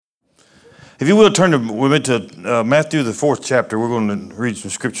If you will, turn to Matthew, the 4th chapter. We're going to read some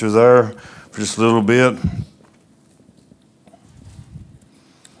scripture there for just a little bit.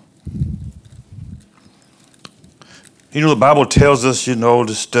 You know, the Bible tells us,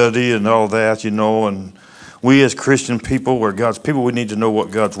 to study and all that, and we as Christian people, we're God's people, we need to know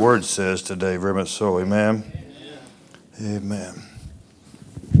what God's Word says today, very much so, amen? Amen.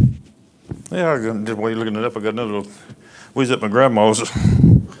 Yeah, while you're looking it up, I got another little, we was at my grandma's.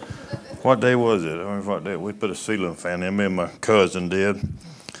 What day was it? I don't know what day. We put a ceiling fan in, me and my cousin did.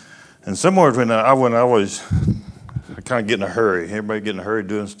 And somewhere between I kind of get in a hurry. Everybody get in a hurry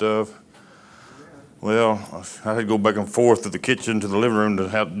doing stuff. Well, I had to go back and forth to the kitchen, to the living room, to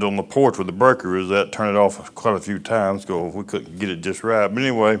have on the porch where the breaker was at, turn it off quite a few times, because we couldn't get it just right. But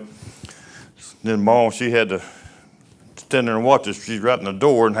anyway, then Mom, she had to stand there and watch us. She's right in the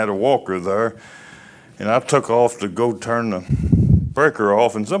door and had a walker there. And I took off to go turn the breaker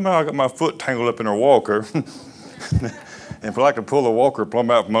off, and somehow I got my foot tangled up in her walker. And if I could pull the walker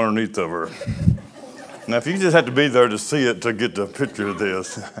plumb out from underneath of her. Now, if you just had to be there to see it to get the picture of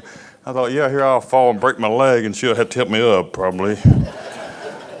this, I thought, yeah, here I'll fall and break my leg, and she'll have to help me up, probably.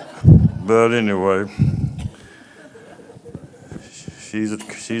 But anyway, she's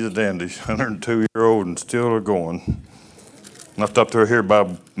a dandy. 102-year-old and still going. And I stopped her here about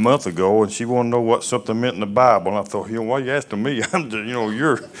a month ago, and she wanted to know what something meant in the Bible. And I thought, why are you asking me?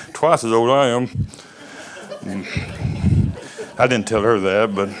 You're twice as old as I am. I didn't tell her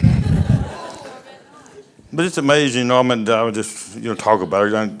that, but it's amazing. I would just talk about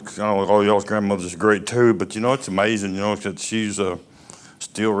her. I know all y'all's grandmothers are great too, but it's amazing. That she's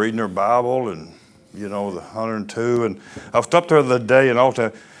still reading her Bible, and the 102. And I stopped her the other day, and all the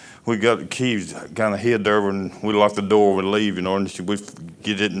time we got the keys kind of hid there, and we locked the door, we'd leave, and we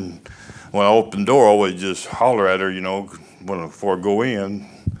get it, and when I open the door, I always just holler at her, before I go in.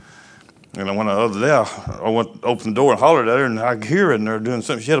 And when I went to open the door and hollered at her, and I hear her in there doing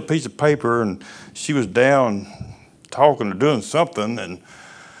something. She had a piece of paper, and she was down talking or doing something, and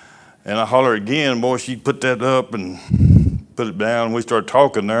I hollered again. Boy, she put that up and put it down, and we started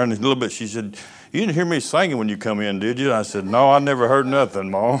talking there, and a little bit she said, "You didn't hear me singing when you come in, did you?" I said, "No, I never heard nothing,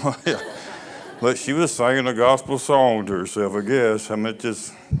 Mom." But she was singing a gospel song to herself, I guess.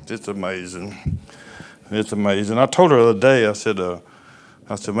 It's amazing. It's amazing. I told her the other day, I said,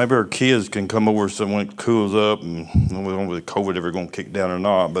 maybe her kids can come over when it cools up, and we don't know whether COVID ever going to kick down or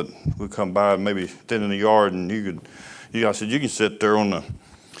not, but we'll come by and maybe stand in the yard, and I said, you can sit there on the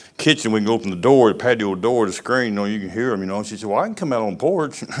kitchen, we can open the door, the patio door, the screen, you can hear them, She said, well, I can come out on the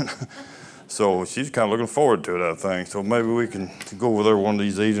porch. So she's kind of looking forward to it, I think. So maybe we can go over there one of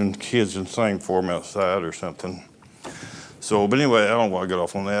these evening kids and sing for them outside or something. So, but anyway, I don't want to get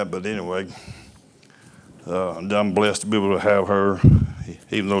off on that, but anyway, I'm blessed to be able to have her,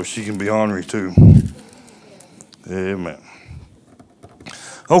 even though she can be ornery too. Amen.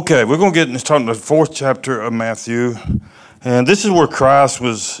 Okay, we're going to get started in the 4th chapter of Matthew. And this is where Christ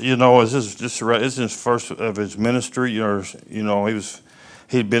was, this is his first of his ministry.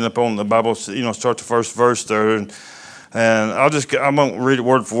 He'd been up on the Bible, start the first verse there. And I won't read it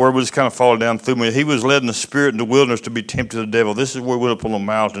word for word, but just kind of follow down through me. He was led in the spirit in the wilderness to be tempted of the devil. This is where he went up on the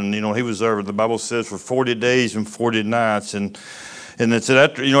mountain. He was there, the Bible says, for 40 days and 40 nights. And it said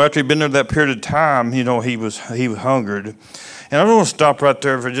after he'd been there that period of time, he was hungered. And I want to stop right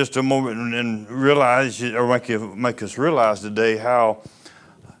there for just a moment and realize, or make us realize today how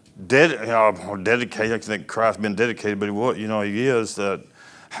dedicated, I think Christ's been dedicated, but he is, that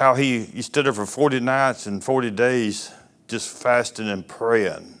how he stood there for 40 nights and 40 days just fasting and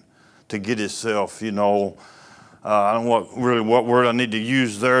praying to get himself, I don't know what word I need to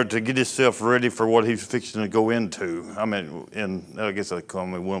use there, to get himself ready for what he's fixing to go into. And I guess I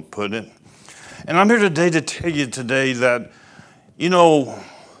won't put it. And I'm here today to tell you that,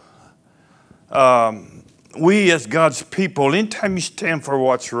 we as God's people, anytime you stand for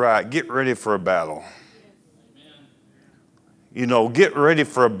what's right, get ready for a battle. Get ready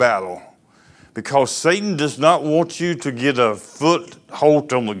for a battle, because Satan does not want you to get a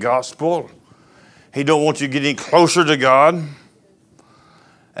foothold on the gospel. He don't want you to get any closer to God.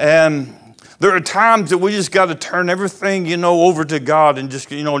 And there are times that we just got to turn everything, over to God and just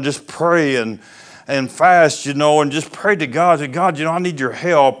pray and fast, and just pray to God. Say, God, I need your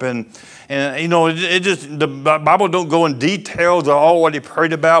help. And the Bible don't go in details of all what he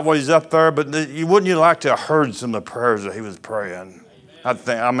prayed about, what he's up there, but wouldn't you like to have heard some of the prayers that he was praying?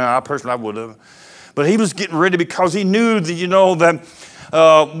 I personally would have. But he was getting ready because he knew that,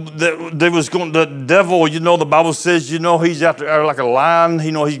 the devil, the Bible says, he's out there like a lion,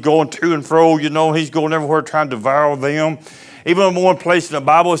 he's going to and fro, he's going everywhere trying to devour them. Even in one place in the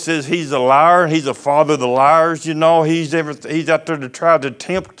Bible it says he's a liar. He's a father of the liars. You know, he's out there to try to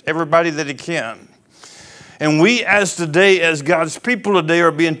tempt everybody that he can. And we as God's people today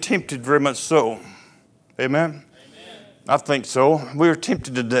are being tempted very much so. Amen? I think so. We're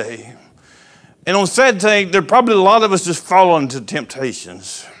tempted today. And on sad thing, there are probably a lot of us just fall into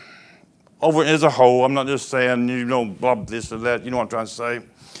temptations. Over as a whole, I'm not just saying, blah, this or that, you know what I'm trying to say.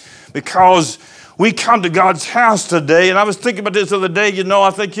 Because we come to God's house today, and I was thinking about this the other day, I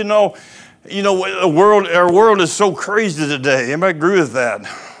think, our world is so crazy today. Anybody agree with that?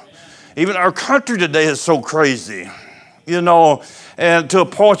 Even our country today is so crazy, and to a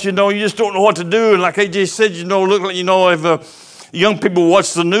point, you just don't know what to do. And like AJ said, look like, if young people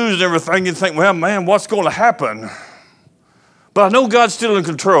watch the news and everything, you think, well, man, what's going to happen? But I know God's still in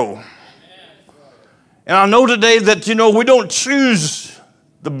control. And I know today that, we don't choose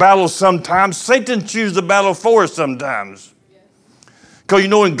the battle sometimes. Satan chooses the battle for us sometimes. Because,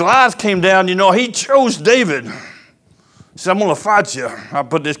 when Goliath came down, he chose David. He said, I'm going to fight you. I'll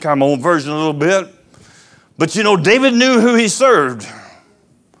put this kind of own version a little bit. But, David knew who he served.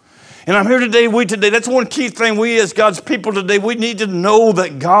 And I'm here today, that's one key thing we as God's people today, we need to know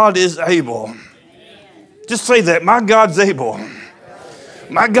that God is able. Just say that, my God's able.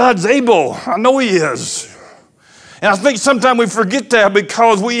 My God's able. I know he is. And I think sometimes we forget that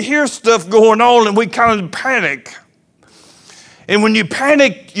because we hear stuff going on and we kind of panic. And when you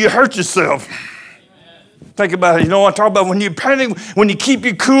panic, you hurt yourself. Think about it. I talk about when you panic, when you keep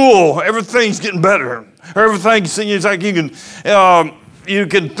you cool, everything's getting better. Everything seems like you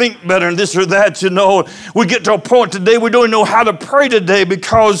can think better and this or that, We get to a point today, we don't know how to pray today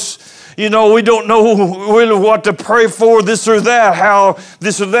because, we don't know really what to pray for, this or that, how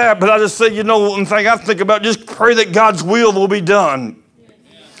this or that. But I just say, one thing I think about, just pray that God's will be done.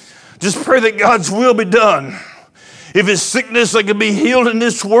 Just pray that God's will be done. If it's sickness that can be healed in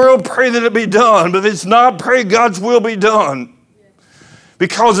this world, pray that it be done. But if it's not, pray God's will be done.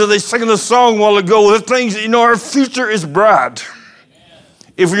 Because as they sang the song a while ago, the things, our future is bright.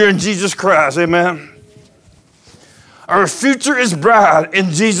 If you're in Jesus Christ, amen. Our future is bright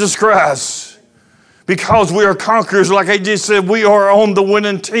in Jesus Christ because we are conquerors. Like AJ said, we are on the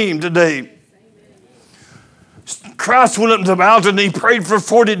winning team today. Christ went up to the mountain, he prayed for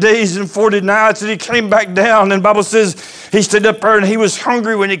 40 days and 40 nights, and he came back down. And the Bible says he stayed up there and he was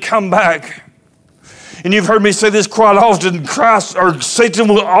hungry when he come back. And you've heard me say this quite often, Satan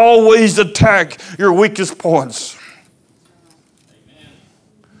will always attack your weakest points.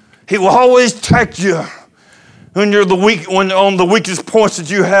 He will always attack you when you're on the weakest points that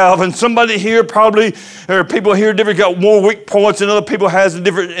you have. And somebody here probably, or people here different got more weak points than other people has in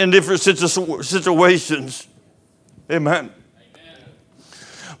different situations. Amen.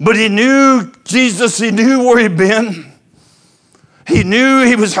 But he knew Jesus, he knew where he'd been. He knew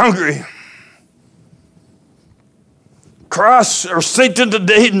he was hungry. Christ or Satan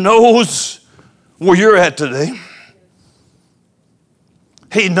today knows where you're at today.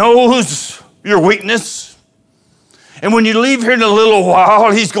 He knows your weakness. And when you leave here in a little while,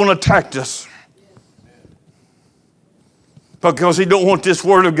 he's going to attack us. Because he don't want this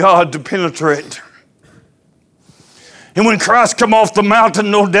word of God to penetrate. And when Christ come off the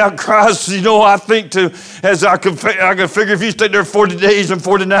mountain, no doubt Christ, I think as I can figure, if you stayed there 40 days and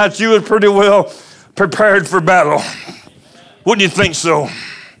 40 nights, you were pretty well prepared for battle. Wouldn't you think so?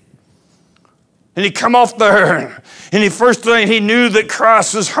 And he come off there, and the first thing he knew that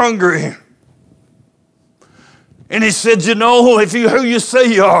Christ was hungry. And he said, if you who you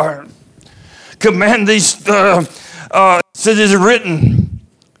say you are, command these, said it's written.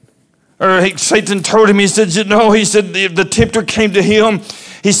 Or Satan told him, he said, the tempter came to him.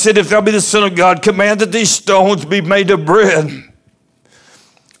 He said, if thou be the Son of God, command that these stones be made of bread.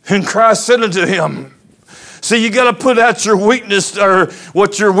 And Christ said unto him, see, you got to put out your weakness, or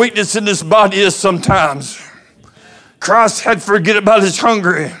what your weakness in this body is sometimes. Christ had to forget about his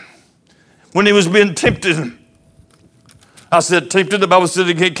hunger when he was being tempted. I said tempted, the Bible said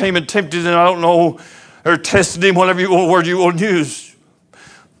he came and tempted, and I don't know, or tested him, whatever word you want to use.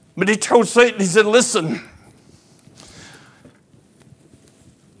 But he told Satan, he said, listen,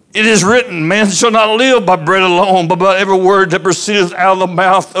 it is written, man shall not live by bread alone, but by every word that proceedeth out of the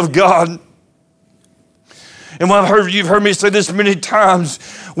mouth of God. And you've heard me say this many times,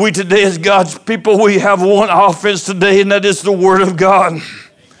 we today as God's people, we have one offense today, and that is the word of God.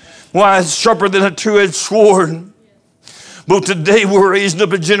 Why, it's sharper than a two-edged sword. But today we're raising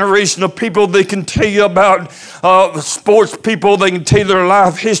up a generation of people. They can tell you about sports people. They can tell you their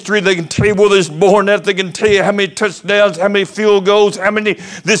life history. They can tell you where they was born at. They can tell you how many touchdowns, how many field goals, how many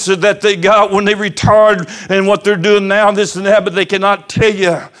this or that they got when they retired and what they're doing now, this and that. But they cannot tell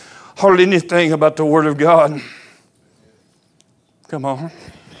you hardly anything about the Word of God. Come on.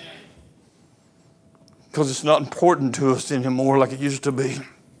 Because it's not important to us anymore like it used to be.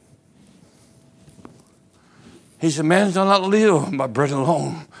 He said, man shall not live by bread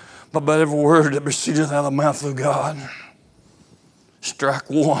alone, but by every word that proceedeth out of the mouth of God. Strike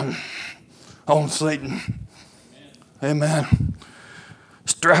one on Satan. Amen.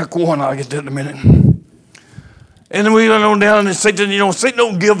 Strike one. I'll get that in a minute. And then we went on down and Satan, Satan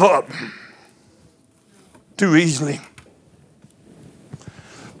don't give up too easily.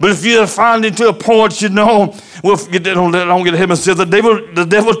 But if you find it to a point, we'll forget that. I don't get ahead of myself. The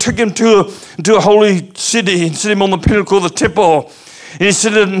devil took him to a holy city and set him on the pinnacle of the temple. And he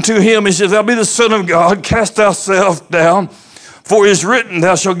said unto him, he said, thou be the Son of God, cast thyself down. For it is written,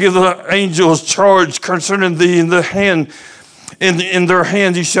 thou shalt give the angels charge concerning thee in their hands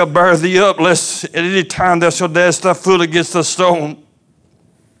you shall bear thee up, lest at any time thou shalt dash thy foot against a stone.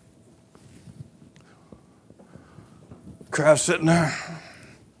 Christ sitting there.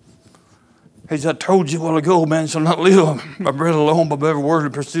 As I told you a while ago, man shall not live by bread alone, but by every word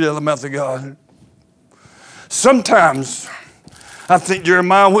that proceedeth out of the mouth of God. Sometimes I think,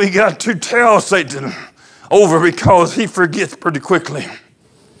 Jeremiah, we got to tell Satan over because he forgets pretty quickly.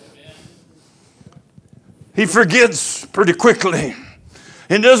 He forgets pretty quickly.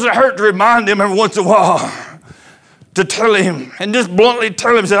 It doesn't hurt to remind him every once in a while, to tell him, and just bluntly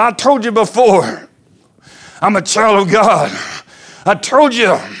tell him, say, I told you before, I'm a child of God. I told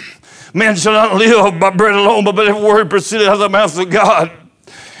you, man shall not live by bread alone, but by every word proceeded out of the mouth of God.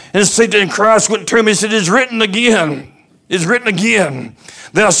 And Satan and Christ went to him and said, it's written again,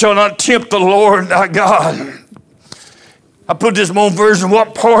 thou shalt not tempt the Lord thy God. I put this in my own version.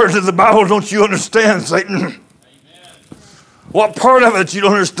 What part of the Bible don't you understand, Satan? Amen. What part of it you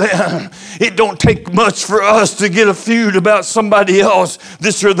don't understand? It don't take much for us to get a feud about somebody else,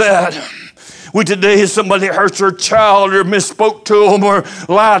 this or that. We today, if somebody hurts their child or misspoke to them or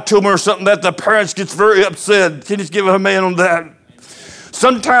lied to them or something, that the parents gets very upset. Can you just give a man on that?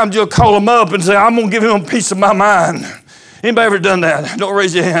 Sometimes you'll call them up and say, I'm going to give him a piece of my mind. Anybody ever done that? Don't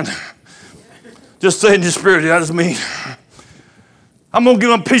raise your hand. Just say in your spirit, that is me. I'm going to give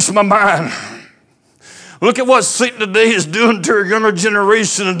him a piece of my mind. Look at what Satan today is doing to our younger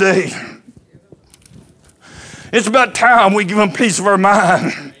generation today. It's about time we give him a piece of our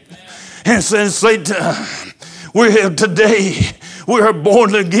mind. And saying, Satan, we are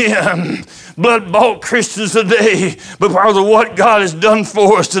born again, blood-bought Christians today because of what God has done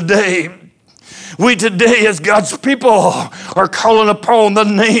for us today. We today, as God's people, are calling upon the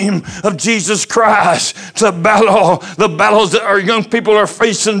name of Jesus Christ to battle the battles that our young people are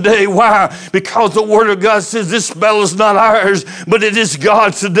facing today. Why? Because the Word of God says this battle is not ours, but it is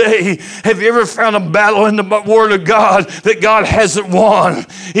God's today. Have you ever found a battle in the Word of God that God hasn't won?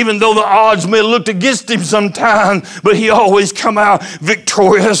 Even though the odds may have looked against him sometimes, but he always come out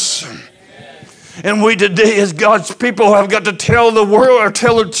victorious. And we today, as God's people, have got to tell the world, or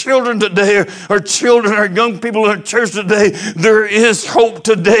tell our children today, our young people in the church today, there is hope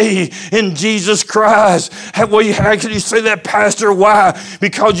today in Jesus Christ. How can you say that, Pastor? Why?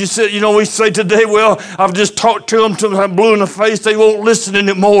 Because you said, we say today, well, I've just talked to them till I'm blue in the face. They won't listen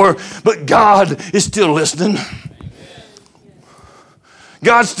anymore. But God is still listening.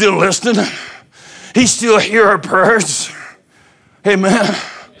 God's still listening. He still hears our prayers. Amen.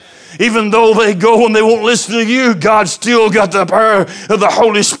 Even though they go and they won't listen to you, God still got the power of the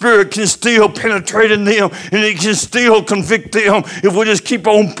Holy Spirit can still penetrate in them, and it can still convict them if we just keep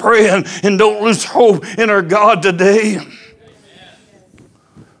on praying and don't lose hope in our God today. Amen.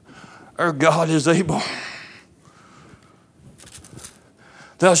 Our God is able.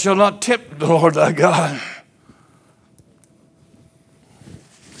 Thou shalt not tempt the Lord thy God.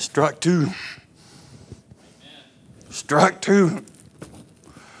 Strike two. Strike two.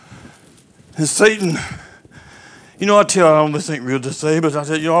 And Satan, I don't think real to say, but I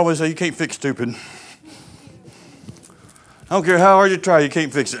said, you always say you can't fix stupid. I don't care how hard you try, you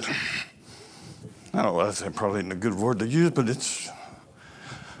can't fix it. I don't know, that's probably isn't a good word to use, but it's,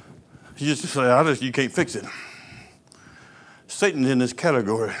 you just say, you can't fix it. Satan's in this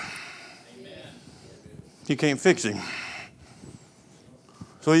category. Amen. You can't fix him.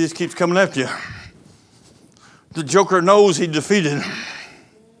 So he just keeps coming after you. The joker knows he's defeated.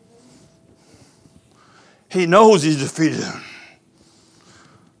 He knows he's defeated.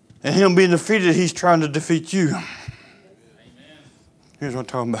 And him being defeated, he's trying to defeat you. Here's what I'm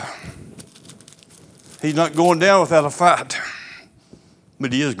talking about. He's not going down without a fight,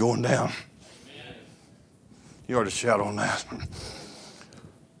 but he is going down. You ought to shout on that.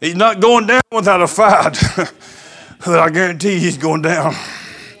 He's not going down without a fight, but I guarantee he's going down.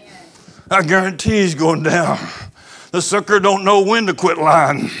 I guarantee he's going down. The sucker don't know when to quit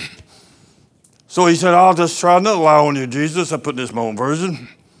lying. So he said, I'll just try another lie on you, Jesus. I put this in my own version.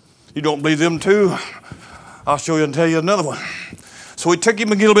 You don't believe them too? I'll show you and tell you another one. So he took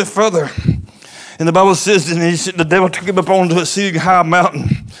him a little bit further. And the Bible says, and the devil took him up onto a exceeding high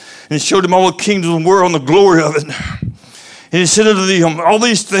mountain and showed him all the kingdoms of the world and the glory of it. And he said unto them, all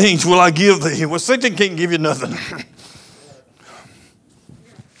these things will I give thee. Well, Satan can't give you nothing.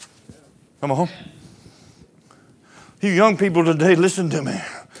 Come on. You young people today, listen to me.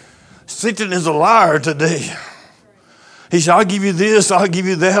 Satan is a liar today. He said, I'll give you this, I'll give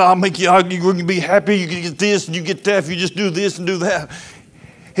you that, you're going to be happy, you can get this and you get that if you just do this and do that.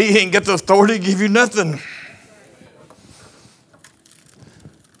 He ain't got the authority to give you nothing.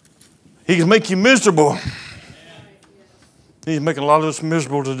 He can make you miserable. He's making a lot of us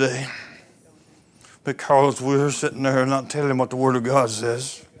miserable today because we're sitting there not telling him what the Word of God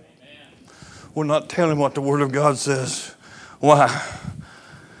says. We're not telling him what the Word of God says. Why?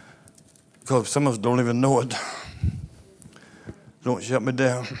 Because some of us don't even know it. Don't shut me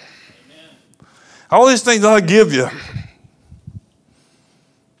down. All these things I'll give you.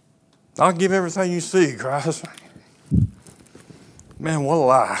 I'll give everything you see, Christ. Man, what a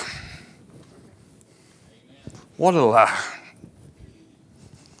lie. What a lie.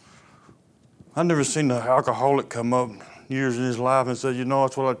 I've never seen an alcoholic come up years in his life and say, you know,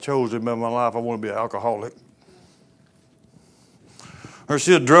 that's what I chose in my life. I want to be an alcoholic. Or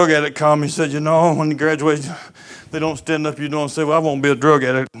see a drug addict come and said, you know, when you graduate, they don't stand up, you don't say, well, I won't be a drug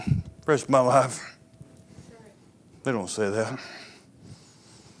addict the rest of my life. They don't say that.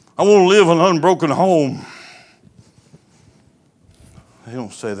 I want to live in an unbroken home. They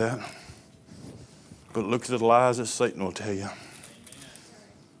don't say that. But look at the lies that Satan will tell you.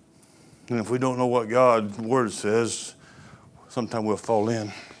 And if we don't know what God's Word says, sometimes we'll fall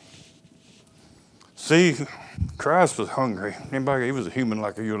in. See, Christ was hungry. Anybody, he was a human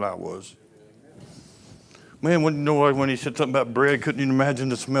like you and I was. Man, when he said something about bread, couldn't you imagine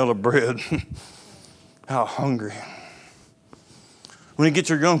the smell of bread? How hungry. When you get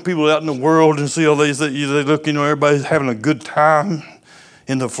your young people out in the world and see all these, they look, you know, everybody's having a good time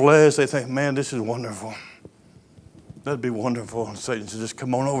in the flesh, they think, man, this is wonderful. That'd be wonderful. And Satan says, just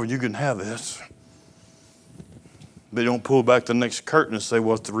come on over, you can have this. They don't pull back the next curtain and say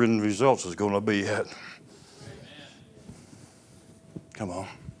what the written results is going to be yet. Come on.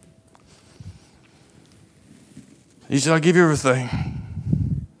 He said, I'll give you everything.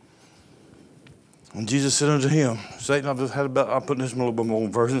 And Jesus said unto him, Satan, I'm putting this in a little bit more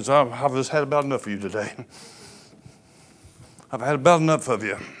versions. I've just had about enough of you today. I've had about enough of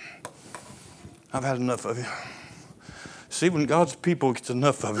you. I've had enough of you. See, when God's people gets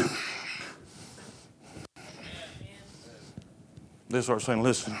enough of it, they start saying,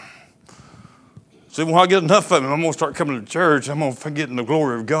 listen. See, when I get enough of him, I'm going to start coming to church. I'm going to forget the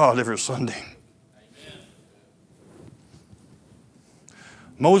glory of God every Sunday.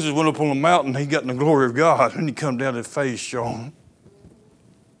 Moses went up on the mountain, he got in the glory of God, and he come down, his face shone.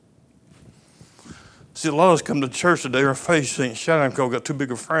 See, a lot of us come to church today, our face ain't shining because we got too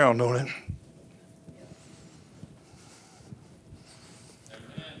big a frown on it.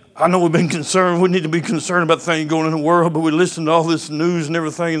 I know we've been concerned, we need to be concerned about things going in the world, but we listen to all this news and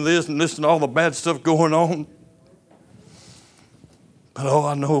everything and this, and listen to all the bad stuff going on. But oh,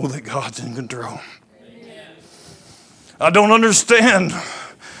 I know that God's in control. Amen. I don't understand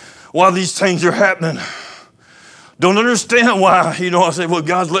why these things are happening. Don't understand why. I say, well,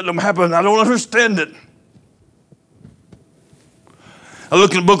 God's letting them happen. I don't understand it. I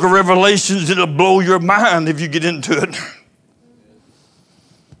look in the book of Revelations, it'll blow your mind if you get into it.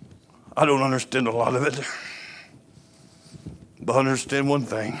 I don't understand a lot of it. But I understand one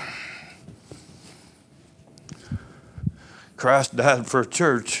thing. Christ died for a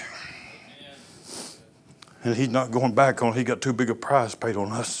church. And he's not going back on it. He got too big a price paid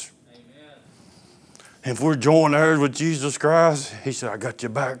on us. And if we're joined heirs with Jesus Christ, he said, I got you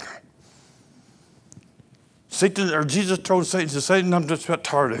back. Jesus told Satan, I'm just about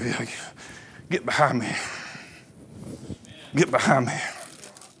tired of you. Get behind me. Get behind me.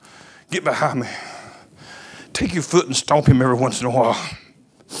 Get behind me. Take your foot and stomp him every once in a while.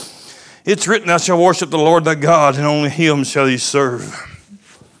 It's written, thou shalt worship the Lord thy God, and only him shall you serve.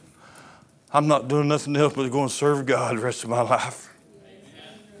 I'm not doing nothing else but going to serve God the rest of my life.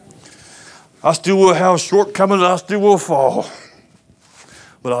 I still will have shortcomings. I still will fall.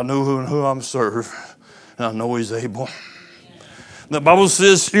 but I know who I'm serve, and I know he's able. The Bible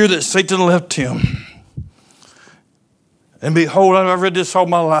says here that Satan left him. And behold, I've read this all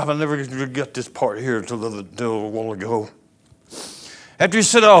my life. I never got this part here until a while ago. After he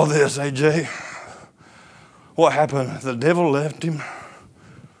said all this, AJ, what happened? The devil left him.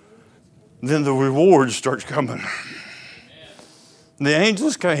 Then the reward starts coming. The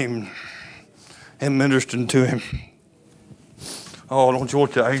angels came and ministered to him. Oh, don't you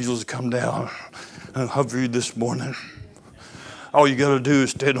want the angels to come down and hover you this morning? All you got to do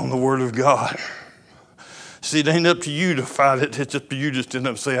is stand on the word of God. See, it ain't up to you to fight it. It's up to you to stand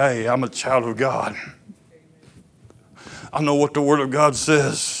up and say, hey, I'm a child of God. I know what the word of God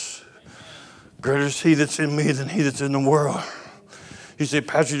says. Greater is he that's in me than he that's in the world. You say,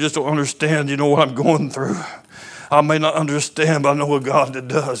 Pastor, you just don't understand. You know what I'm going through. I may not understand, but I know a God that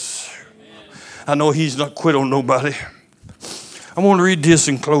does. I know he's not quit on nobody. I want to read this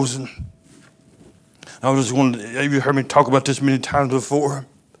in closing. I just wanted, you've heard me talk about this many times before.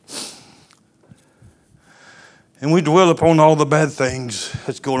 And we dwell upon all the bad things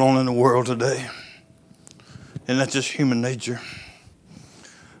that's going on in the world today. And that's just human nature.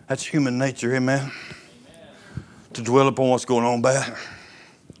 That's human nature, amen? To dwell upon what's going on bad.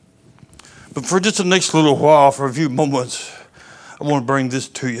 But for just the next little while, for a few moments, I want to bring this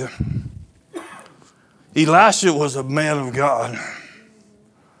to you. Elisha was a man of God,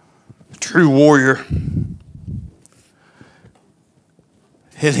 a true warrior.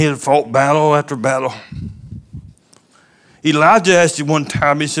 He had fought battle after battle. Elijah asked him one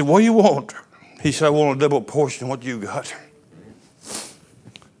time, he said, what do you want? He said, I want a double portion of what you got.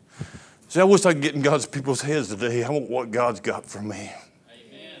 See, I wish I could get in God's people's heads today. I want what God's got for me.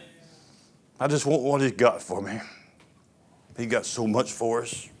 Amen. I just want what he's got for me. He got so much for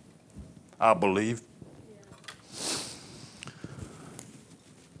us, I believe.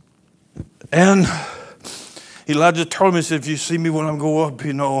 And Elijah told me, he said, if you see me when I go up,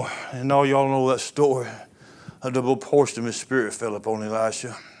 you know, and all y'all know that story, a double portion of his spirit fell upon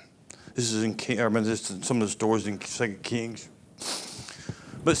Elisha. This is this is some of the stories in 2 Kings.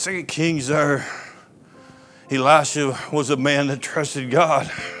 But 2 Kings there, Elisha was a man that trusted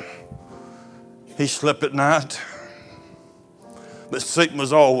God. He slept at night. But Satan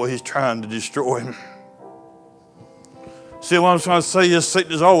was always trying to destroy him. See, what I'm trying to say is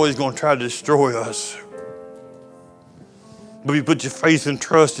Satan is always going to try to destroy us. But if you put your faith and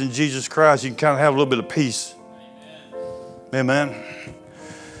trust in Jesus Christ, you can kind of have a little bit of peace. Amen.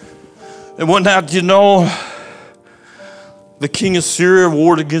 And one night, you know, the king of Syria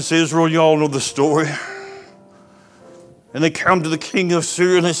warred against Israel. You all know the story. And they come to the king of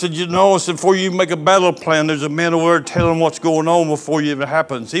Syria and they said, you know, I said, before you make a battle plan, there's a man over there telling what's going on before it even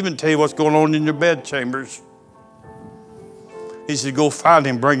happens. He even tell you what's going on in your bed chambers. He said, go find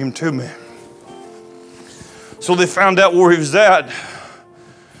him, bring him to me. So they found out where he was at.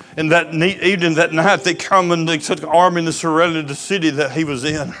 And that evening, that night, they come and they took an army and they surrounded the city that he was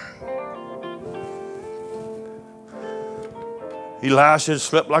in. Elisha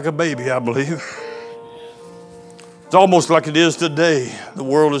slept like a baby, I believe. It's almost like it is today. The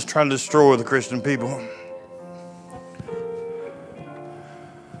world is trying to destroy the Christian people.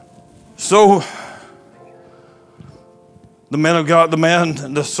 So, the man of God,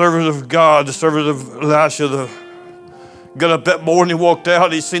 the servant of God, the servant of Elisha, got up that morning, he walked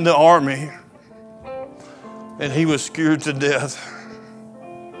out, he seen the army, and he was scared to death.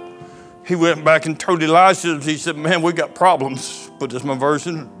 He went back and told Elisha, he said, man, we got problems. But that's my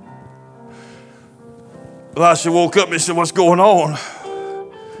version. Elisha woke up and he said, what's going on?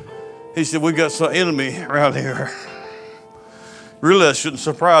 He said, we got some enemy around here. Really, that shouldn't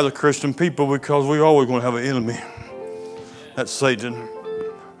surprise the Christian people because we're always going to have an enemy. That's Satan.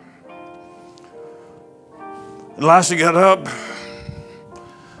 Elisha got up.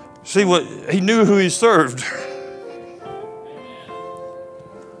 See what he knew who he served.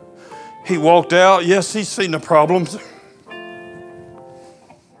 He walked out. Yes, he's seen the problems.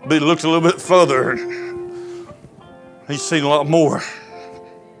 But he looked a little bit further. He's seen a lot more.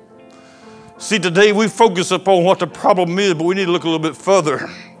 See, today we focus upon what the problem is, but we need to look a little bit further.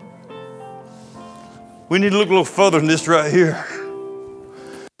 We need to look a little further than this right here.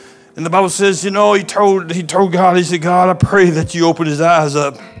 And the Bible says, you know, he told God, he said, God, I pray that you open his eyes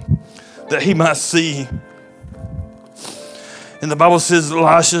up, that he might see. And the Bible says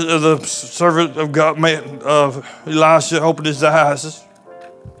Elisha, the servant of God, Elisha opened his eyes.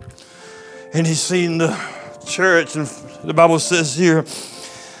 And he seen the chariots, and the Bible says here,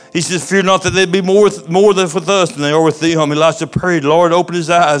 He says, fear not that they be more than with us than they are with them. Elisha prayed, Lord, open his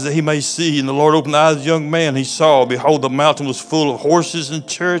eyes that he may see. And the Lord opened the eyes of the young man. He saw, behold, the mountain was full of horses and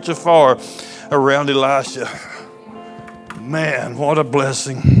chariots afar around Elisha. Man, what a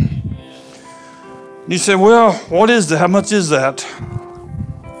blessing. You say, well, what is that? How much is that?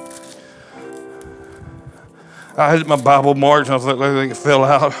 I had my Bible marked and I think it fell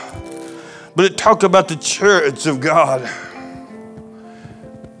out. But it talked about the chariots of God.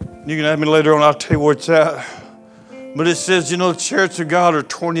 You can have me later on, I'll tell you where it's at. But it says, the chariots of God are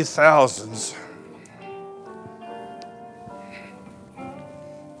 20,000s.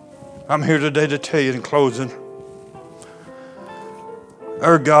 I'm here today to tell you in closing,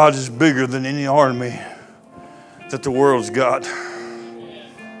 our God is bigger than any army that the world's got.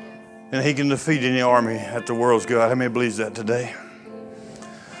 And he can defeat any army that the world's got. How many believes that today?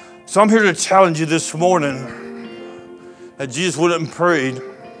 So I'm here to challenge you this morning that Jesus went up and prayed.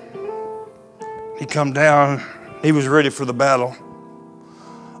 He come down. He was ready for the battle.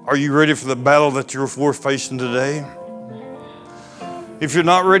 Are you ready for the battle that we're facing today? If you're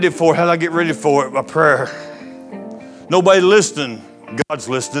not ready for it, how do I get ready for it? By prayer. Nobody listening. God's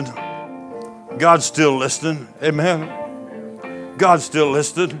listening. God's still listening. Amen. God's still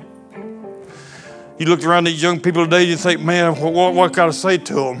listening. You look around these young people today, you think, man, what can I say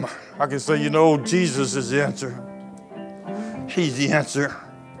to them? I can say, Jesus is the answer. He's the answer.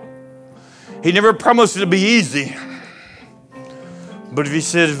 He never promised it to be easy. But if he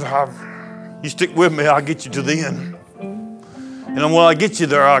said, you stick with me, I'll get you to the end. And when I get you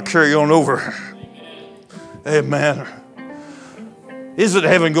there, I'll carry on over. Amen. Isn't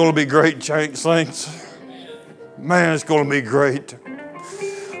heaven going to be great, saints? Man, it's going to be great.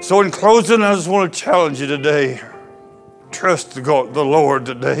 So in closing, I just want to challenge you today. Trust the Lord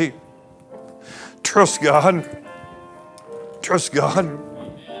today. Trust God. Trust God.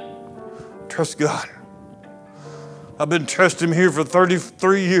 Trust God. I've been trusting him here for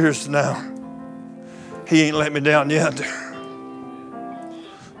 33 years now. He ain't let me down yet.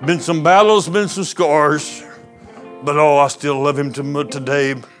 Been some battles, been some scars, but I still love him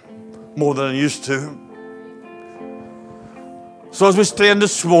today more than I used to. So as we stand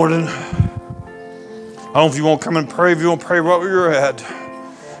this morning, I don't know if you want to come and pray. If you want to pray right where you're at.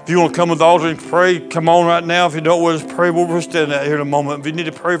 If you want to come with the altar and pray, come on right now. If you don't want to pray, we're standing out here in a moment. If you need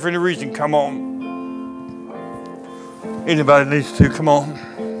to pray for any reason, come on. Anybody needs to, come on.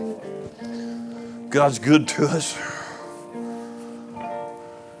 God's good to us.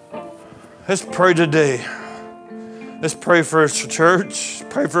 Let's pray today. Let's pray for a church,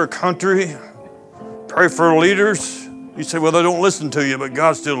 pray for a country, pray for leaders. You say, well, they don't listen to you, but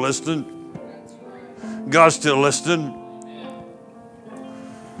God's still listening. God's still listening.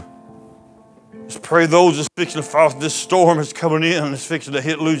 Let's pray those that's fixing to fall. This storm is coming in. It's fixing to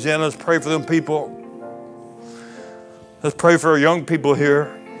hit Louisiana. Let's pray for them people. Let's pray for our young people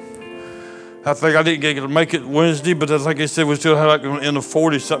here. I think I didn't get to make it Wednesday, but I think they said we still have like in the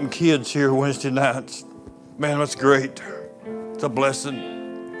 40-something kids here Wednesday nights. Man, that's great. It's a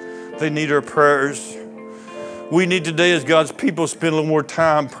blessing. They need our prayers. We need today as God's people spend a little more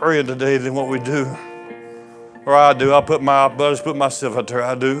time praying today than what we do. Or I do. I just put myself out there.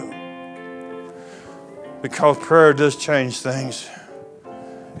 I do. Because prayer does change things.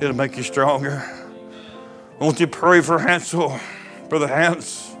 It'll make you stronger. I want you to pray for Hansel, Brother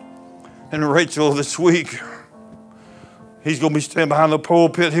Hans, and Rachel this week. He's going to be standing behind the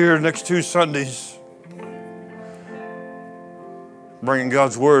pulpit here next 2 Sundays. Bringing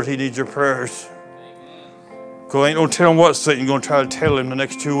God's word. He needs your prayers. Because ain't no telling what Satan's going to try to tell him the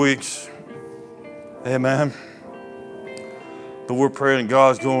next 2 weeks. Amen. But we're praying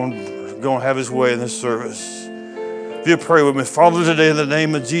God's going to have his way in this service. If you pray with me, Father, today in the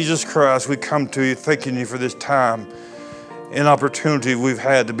name of Jesus Christ, we come to you thanking you for this time and opportunity we've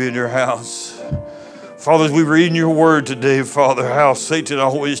had to be in your house. Father, as we read in your word today, Father, how Satan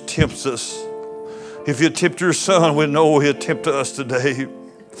always tempts us. If you tempt your son, we know he'll tempt us today.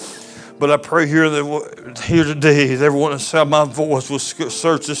 But I pray here today that everyone that sound my voice will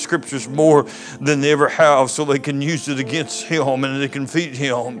search the scriptures more than they ever have so they can use it against him and they can defeat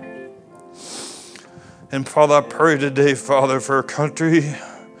him. And Father, I pray today, Father, for our country,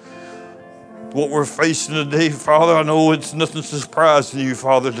 what we're facing today, Father. I know it's nothing surprising you,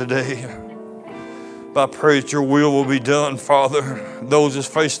 Father, today. But I pray that your will be done, Father. Those that's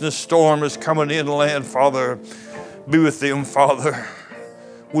facing this storm that's coming in land, Father, be with them, Father.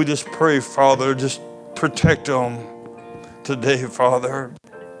 We just pray, Father, just protect them today, Father.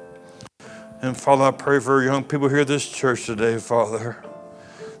 And Father, I pray for our young people here at this church today, Father,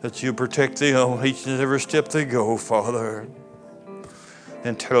 that you protect them each and every step they go, Father.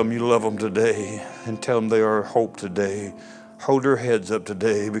 and tell them you love them today, and tell them they are hope today. Hold their heads up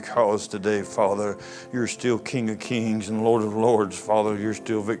today, because today, Father, you're still King of Kings and Lord of Lords. Father, you're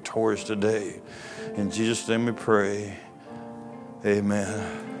still victorious today. In Jesus' name we pray.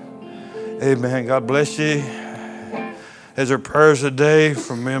 Amen. Amen. God bless you. As our prayers today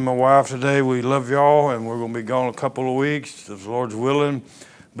from me and my wife today, we love y'all, and we're going to be gone a couple of weeks, if the Lord's willing.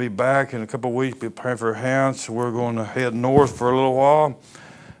 Be back in a couple of weeks, be praying for our hands. So we're going to head north for a little while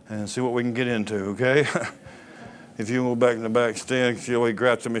and see what we can get into, okay? If you go back in the back stand, she always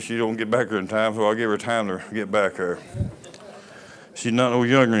grabs me, she don't get back here in time, so I'll give her time to get back here. She's not no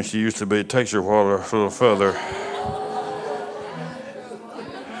younger than she used to be. It takes her a while to a little further.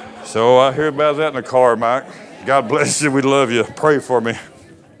 So I hear about that in the car, Mike. God bless you. We love you. Pray for me.